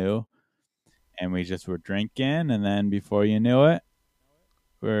all knew, and we just were drinking, and then before you knew it,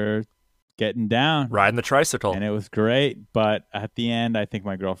 we're getting down. Riding the tricycle. And it was great, but at the end, I think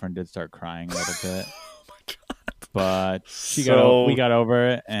my girlfriend did start crying a little bit. Oh my God. But we got over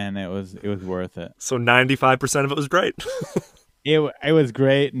it, and it was worth it. So 95% of it was great. It was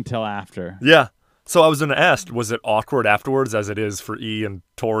great until after. Yeah. So I was going to ask, was it awkward afterwards as it is for E and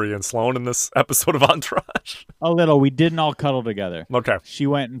Tori and Sloan in this episode of Entourage? A little. We didn't all cuddle together. Okay. She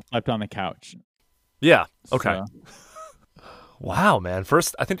went and slept on the couch. Yeah. Okay. Wow, man.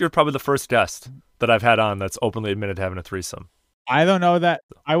 I think you're probably the first guest that I've had on that's openly admitted to having a threesome. I don't know that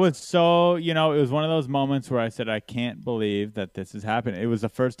I was so, it was one of those moments where I said, I can't believe that this is happening. It was the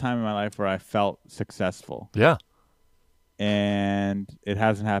first time in my life where I felt successful. Yeah. And it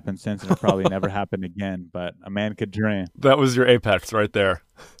hasn't happened since, and it'll probably never happen again, but a man could dream. That was your apex right there.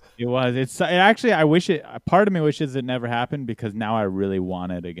 It was. Actually, part of me wishes it never happened because now I really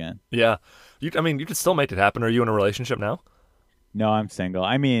want it again. Yeah. You could still make it happen. Are you in a relationship now? No, I'm single.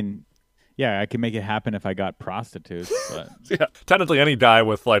 I mean, yeah, I could make it happen if I got prostitutes. But yeah, technically any guy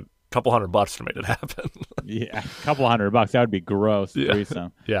with like a couple $100 to make it happen. Yeah, a couple $100. That would be gross. Yeah.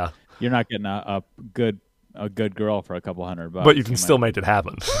 Threesome. Yeah. You're not getting a good girl for a couple $100. But you can still make it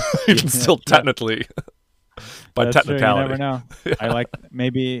happen. You can still technically, by That's technicality. True. You never know. Yeah. I like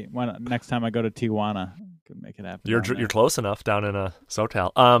maybe next time I go to Tijuana, I could make it happen. You're close enough down in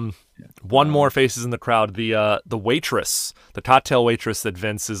SoCal. One more faces in the crowd. The waitress, the cocktail waitress that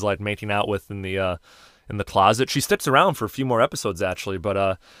Vince is like making out with in the closet. She sticks around for a few more episodes actually,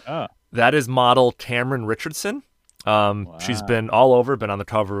 but that is model Cameron Richardson. Wow. She's been all over, been on the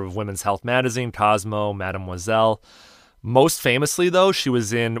cover of Women's Health magazine, Cosmo, Mademoiselle. Most famously, though, she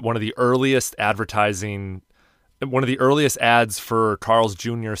was in one of the earliest ads for Carl's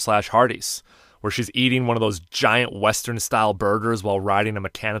Jr. / Hardee's, where she's eating one of those giant Western-style burgers while riding a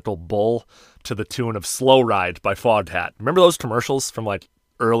mechanical bull to the tune of Slow Ride by Foghat. Remember those commercials from like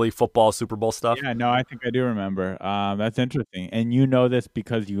early football Super Bowl stuff? Yeah, no, I think I do remember. That's interesting. And you know this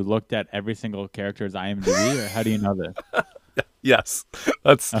because you looked at every single character's IMDb, or how do you know this? Yes,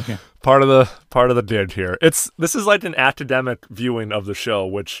 that's part of the dig here. This is like an academic viewing of the show,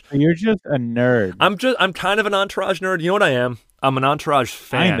 which you're just a nerd. I'm kind of an Entourage nerd. You know what I am? I'm an Entourage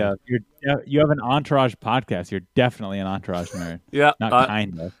fan. Kind of. You have an Entourage podcast. You're definitely an Entourage nerd. Yeah, not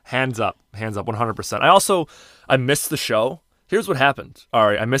kind of. Hands up, 100%. I missed the show. Here's what happened. All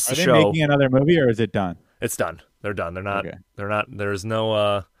right, I missed the show. Are they making another movie, or is it done? It's done. They're done. They're not. Okay. They're not. There's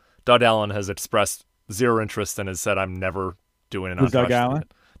no. Doug Allen has expressed zero interest and has said, "I'm never doing an Entourage." Who's Doug Allen?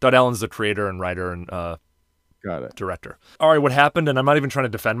 Doug Allen's the creator and writer and Got it. director. All right, what happened? And I'm not even trying to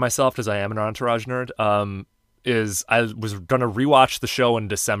defend myself because I am an Entourage nerd. Is I was going to rewatch the show in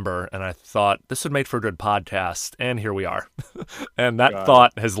December, and I thought this would make for a good podcast, and here we are. And that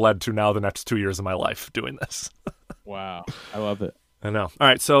thought has led to now the next 2 years of my life doing this. Wow. I love it. I know. All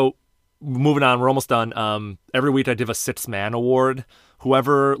right, so moving on, we're almost done. Every week I give a Six-Man award.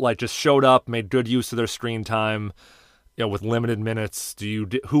 Whoever like just showed up, made good use of their screen time, with limited minutes.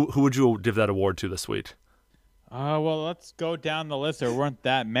 Who would you give that award to this week? Well, let's go down the list. There weren't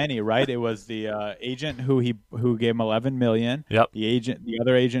that many, right? It was the agent who gave him $11 million. Yep. The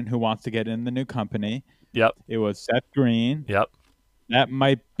other agent who wants to get in the new company. Yep. It was Seth Green. Yep. That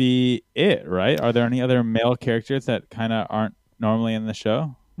might be it, right? Are there any other male characters that kind of aren't normally in the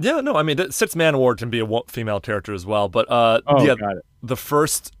show? Yeah, no, I mean, the Six-Man award can be a female character as well. But got it. The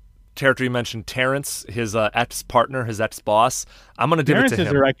first character you mentioned, Terrence, his ex-partner, his ex-boss, I'm going to give it to him. Terrence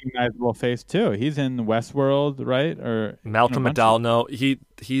is a recognizable face, too. He's in Westworld, right? Or Malcolm McDowell, no. He's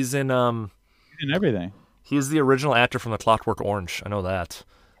in... He's in everything. He's the original actor from The Clockwork Orange. I know that.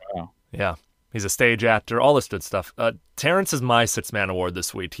 Wow. Yeah. He's a stage actor, all this good stuff. Terrence is my Six-Man award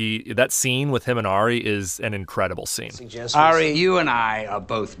this week. That scene with him and Ari is an incredible scene. Ari, you and I are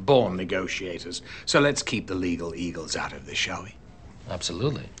both born negotiators, so let's keep the legal eagles out of this, shall we?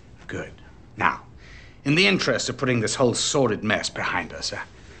 Absolutely. Good. Now, in the interest of putting this whole sordid mess behind us,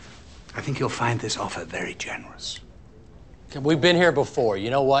 I think you'll find this offer very generous. We've been here before. You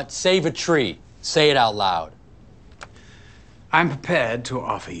know what? Save a tree. Say it out loud. I'm prepared to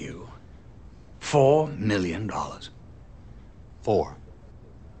offer you $4 million. 4.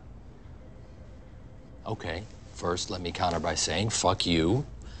 Okay. First, let me counter by saying, fuck you.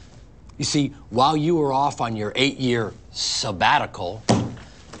 You see, while you were off on your 8-year sabbatical,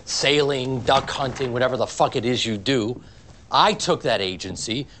 sailing, duck hunting, whatever the fuck it is you do, I took that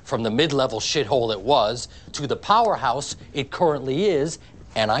agency from the mid-level shithole it was to the powerhouse it currently is,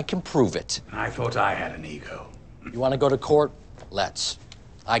 and I can prove it. I thought I had an ego. You want to go to court? Let's.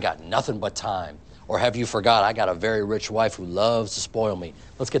 I got nothing but time. Or have you forgot I got a very rich wife who loves to spoil me?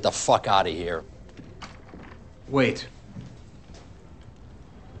 Let's get the fuck out of here. Wait.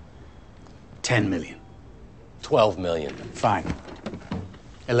 10 million. 12 million. Fine.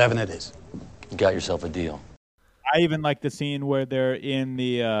 11 it is. You got yourself a deal. I even like the scene where they're in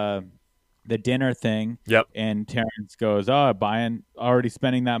the dinner thing. Yep. And Terrence goes, already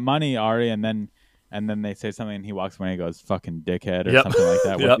spending that money, Ari, and then they say something and he walks away and he goes, fucking dickhead or something like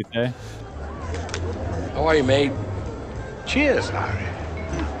that. What'd you say? How are you, mate? Cheers, Ari.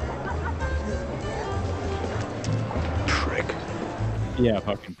 Prick. Yeah,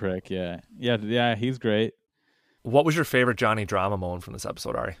 fucking prick, yeah. Yeah, he's great. What was your favorite Johnny Drama moment from this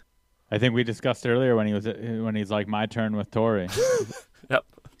episode, Ari? I think we discussed earlier when he's like, my turn with Tori. Yep.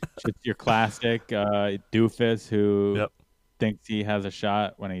 Just your classic doofus who Yep. thinks he has a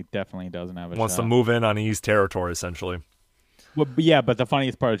shot when he definitely doesn't have a Wants shot. to move in on E's territory, essentially. Well, but the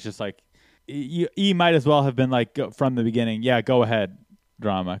funniest part is just like, E might as well have been like from the beginning, yeah, go ahead,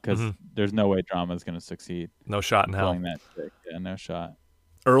 Drama, because there's no way Drama is going to succeed. No shot in hell. Pulling that trick. Yeah, no shot.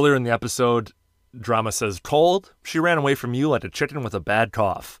 Earlier in the episode, Drama says, "Cold? She ran away from you like a chicken with a bad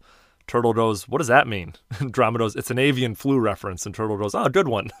cough." Turtle goes, "What does that mean?" And Drama goes, "It's an avian flu reference." And Turtle goes, "Oh, good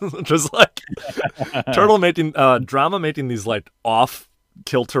one." Just like Drama making these like off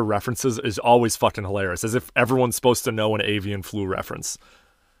kilter references is always fucking hilarious, as if everyone's supposed to know an avian flu reference.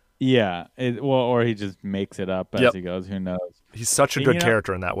 Yeah, or he just makes it up as he goes. Who knows? He's such a good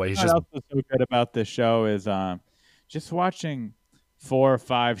character in that way. He's what just else is so good about this show is just watching 4 or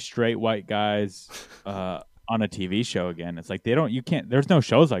 5 straight white guys on a TV show again. It's like there's no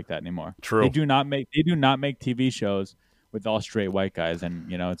shows like that anymore. True. They do not make TV shows with all straight white guys, and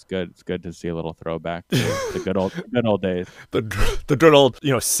it's good to see a little throwback to the good old days. The good old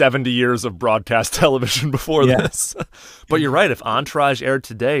 70 years of broadcast television before this. But you're right. If Entourage aired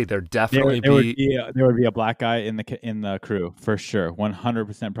today, there would be a black guy in the crew for sure,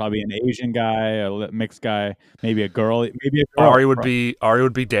 100%. Probably an Asian guy, a mixed guy, maybe a girl. Ari would be gay. Ari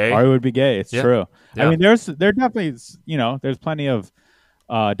would be gay. It's true. Yeah. I mean, there definitely there's plenty of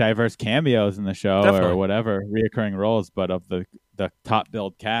diverse cameos in the show or whatever, reoccurring roles, but of the top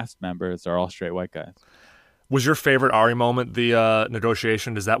billed cast members are all straight white guys. Was your favorite Ari moment the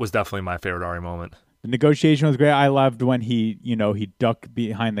negotiation? Because that was definitely my favorite Ari moment. The negotiation was great. I loved when he ducked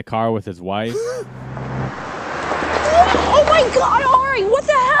behind the car with his wife. Oh my God, Ari, what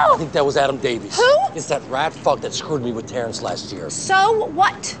the hell? I think that was Adam Davies. Who? It's that rat fuck that screwed me with Terrence last year. So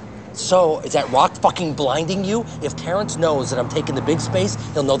what? So, is that rock fucking blinding you? If Terrence knows that I'm taking the big space,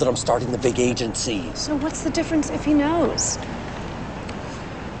 he'll know that I'm starting the big agency. So what's the difference if he knows?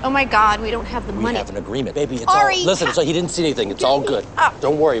 Oh my God, we don't have the money. We have an agreement. Baby, it's Ari, all... Listen, so he didn't see anything. It's all good.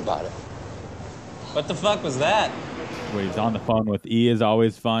 Don't worry about it. What the fuck was that? Where he's on the phone with E is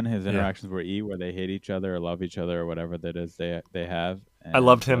always fun. His interactions with E, where they hate each other or love each other or whatever that is they have. And, I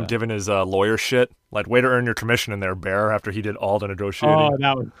loved him giving his lawyer shit. Like, way to earn your commission in there, Bear, after he did all the negotiating. Oh,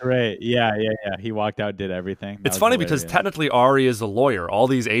 that was great. Yeah. He walked out, did everything. It's funny because technically Ari is a lawyer. All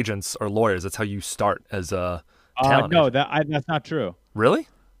these agents are lawyers. That's how you start as a talent No, agent. that's not true. Really?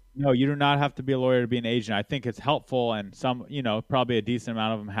 No, you do not have to be a lawyer to be an agent. I think it's helpful, and some, probably a decent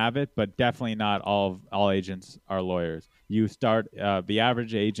amount of them have it, but definitely not all agents are lawyers. You start, the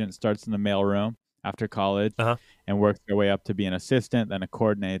average agent starts in the mailroom after college and works their way up to be an assistant, then a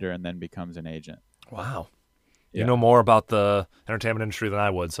coordinator, and then becomes an agent. Wow. You know more about the entertainment industry than I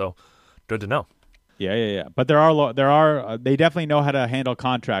would, so good to know. Yeah. But they definitely know how to handle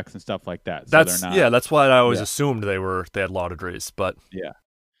contracts and stuff like that. So that's why I always assumed they had law degrees, but yeah.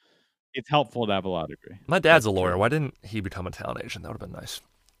 It's helpful to have a law degree. My dad's a lawyer. Why didn't he become a talent agent? That would have been nice.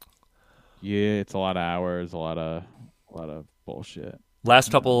 Yeah, it's a lot of hours, a lot of bullshit.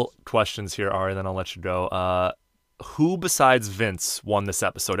 Last couple questions here, Ari, then I'll let you go. Who besides Vince won this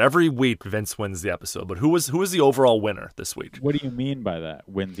episode? Every week Vince wins the episode, but who was the overall winner this week? What do you mean by that?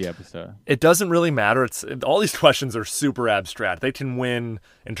 Wins the episode? It doesn't really matter. All these questions are super abstract. They can win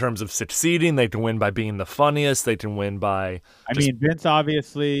in terms of succeeding. They can win by being the funniest. They can win by. I mean, Vince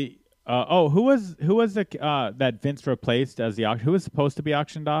obviously. Who was the that Vince replaced as the auction? Who was supposed to be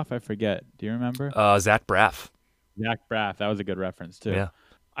auctioned off? I forget. Do you remember? Zach Braff. Zach Braff. That was a good reference too.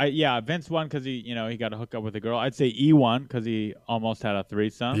 Yeah. Vince won because he got to hook up with a girl. I'd say E won because he almost had a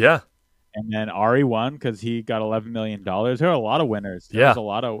threesome. Yeah. And then Ari won because he got $11 million. There are a lot of winners. There was a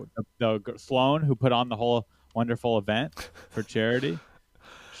lot of the Sloan who put on the whole wonderful event for charity.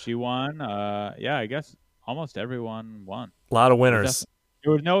 She won. I guess almost everyone won. A lot of winners.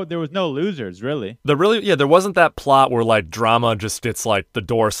 There was no losers, really. There wasn't that plot where like Drama just gets like the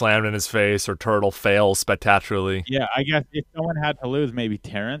door slammed in his face or Turtle fails spectacularly. Yeah, I guess if someone had to lose, maybe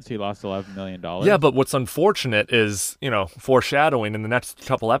Terrence. He lost $11 million. Yeah, but what's unfortunate is, foreshadowing in the next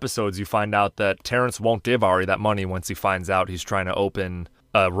couple episodes, you find out that Terrence won't give Ari that money once he finds out he's trying to open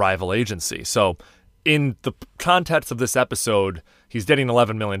a rival agency. So in the context of this episode, he's getting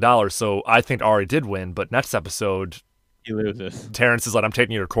 $11 million. So I think Ari did win, but next episode, he loses. Terrence is like, I'm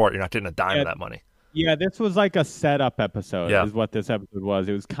taking you to court. You're not getting a dime of that money. Yeah, this was like a setup episode is what this episode was.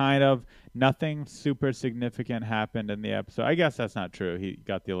 It was kind of nothing super significant happened in the episode. I guess that's not true. He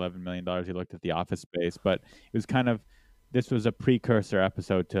got the $11 million. He looked at the office space, but it was kind of, this was a precursor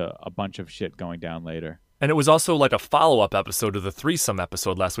episode to a bunch of shit going down later. And it was also like a follow-up episode to the threesome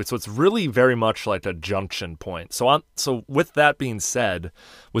episode last week, so it's really very much like a junction point. So with that being said,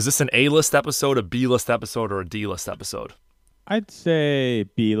 was this an A-list episode, a B-list episode, or a D-list episode? I'd say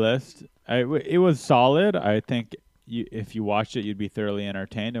B-list. It was solid. I think if you watched it, you'd be thoroughly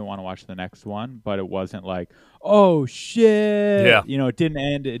entertained and want to watch the next one. But it wasn't like, oh shit! Yeah. It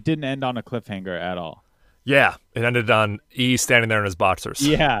didn't end on a cliffhanger at all. Yeah, it ended on E standing there in his boxers.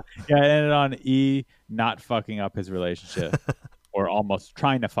 Yeah, it ended on E not fucking up his relationship, or almost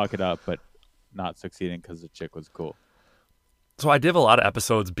trying to fuck it up, but not succeeding because the chick was cool. So I give a lot of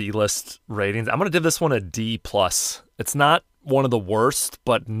episodes B-list ratings. I'm going to give this one a D+. It's not one of the worst,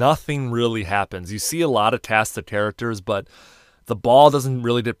 but nothing really happens. You see a lot of cast of characters, but the ball doesn't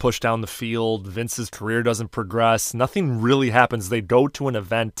really get pushed down the field. Vince's career doesn't progress. Nothing really happens. They go to an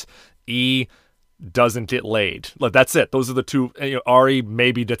event. E doesn't get laid. Like, that's it. Those are the two. Ari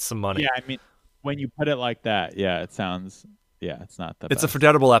maybe gets some money. Yeah, I mean, when you put it like that, yeah, it sounds. Yeah, it's not the It's best. a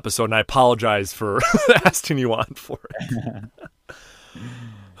forgettable episode, and I apologize for asking you on for it.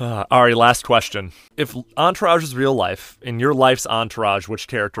 Ari, last question. If Entourage is real life, in your life's Entourage, which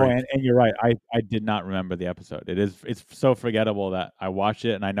character? And you're right. I did not remember the episode. It's so forgettable that I watched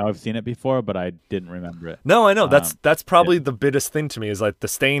it and I know I've seen it before, but I didn't remember it. No, I know. That's probably the biggest thing to me is like the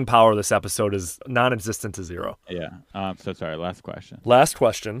staying power of this episode is non-existent to zero. Yeah. So sorry. Last question. Last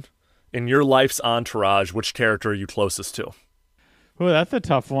question. In your life's Entourage, which character are you closest to? Oh, that's a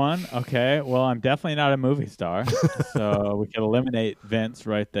tough one. Okay. Well, I'm definitely not a movie star. So we can eliminate Vince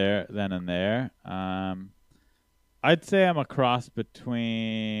right there, then and there. I'd say I'm a cross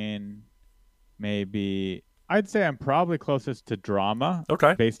between I'd say I'm probably closest to Drama.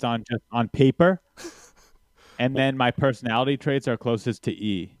 Okay. Based on just on paper. And then my personality traits are closest to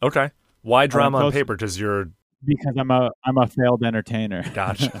E. Okay. Why Drama on paper? Because I'm a failed entertainer.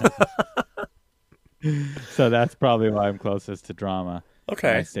 Gotcha. So that's probably why I'm closest to Drama.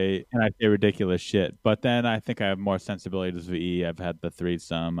 Okay. And I say ridiculous shit. But then I think I have more sensibilities with E. I've had the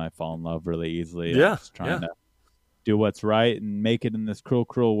threesome. I fall in love really easily. Yeah. I'm just trying to do what's right and make it in this cruel,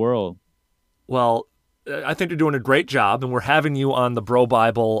 cruel world. Well, I think you're doing a great job, and we're having you on the Bro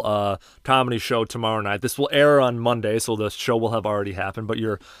Bible comedy show tomorrow night. This will air on Monday, so the show will have already happened. But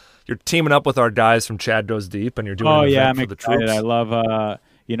you're teaming up with our guys from Chad Goes Deep, and you're doing an event for the troops. I love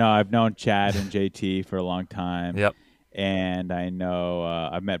I've known Chad and JT for a long time. Yep. And I know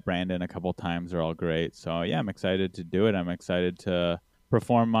I've met Brandon a couple times. They're all great. So, yeah, I'm excited to do it. I'm excited to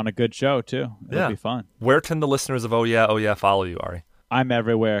perform on a good show, too. It'll be fun. Where can the listeners of Oh Yeah follow you, Ari? I'm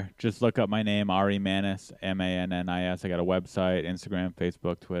everywhere. Just look up my name, Ari Manis, Mannis. I got a website, Instagram,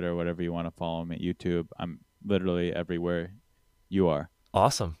 Facebook, Twitter, whatever you want to follow me, YouTube. I'm literally everywhere you are.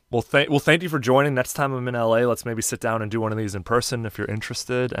 Awesome. Well, thank you for joining. Next time I'm in LA, let's maybe sit down and do one of these in person if you're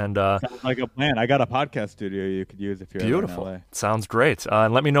interested. And sounds like a plan. I got a podcast studio you could use if you're beautiful. in LA. Sounds great.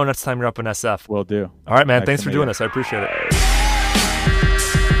 And let me know next time you're up in SF. Will do. All right, man. Thanks for doing this. I appreciate it.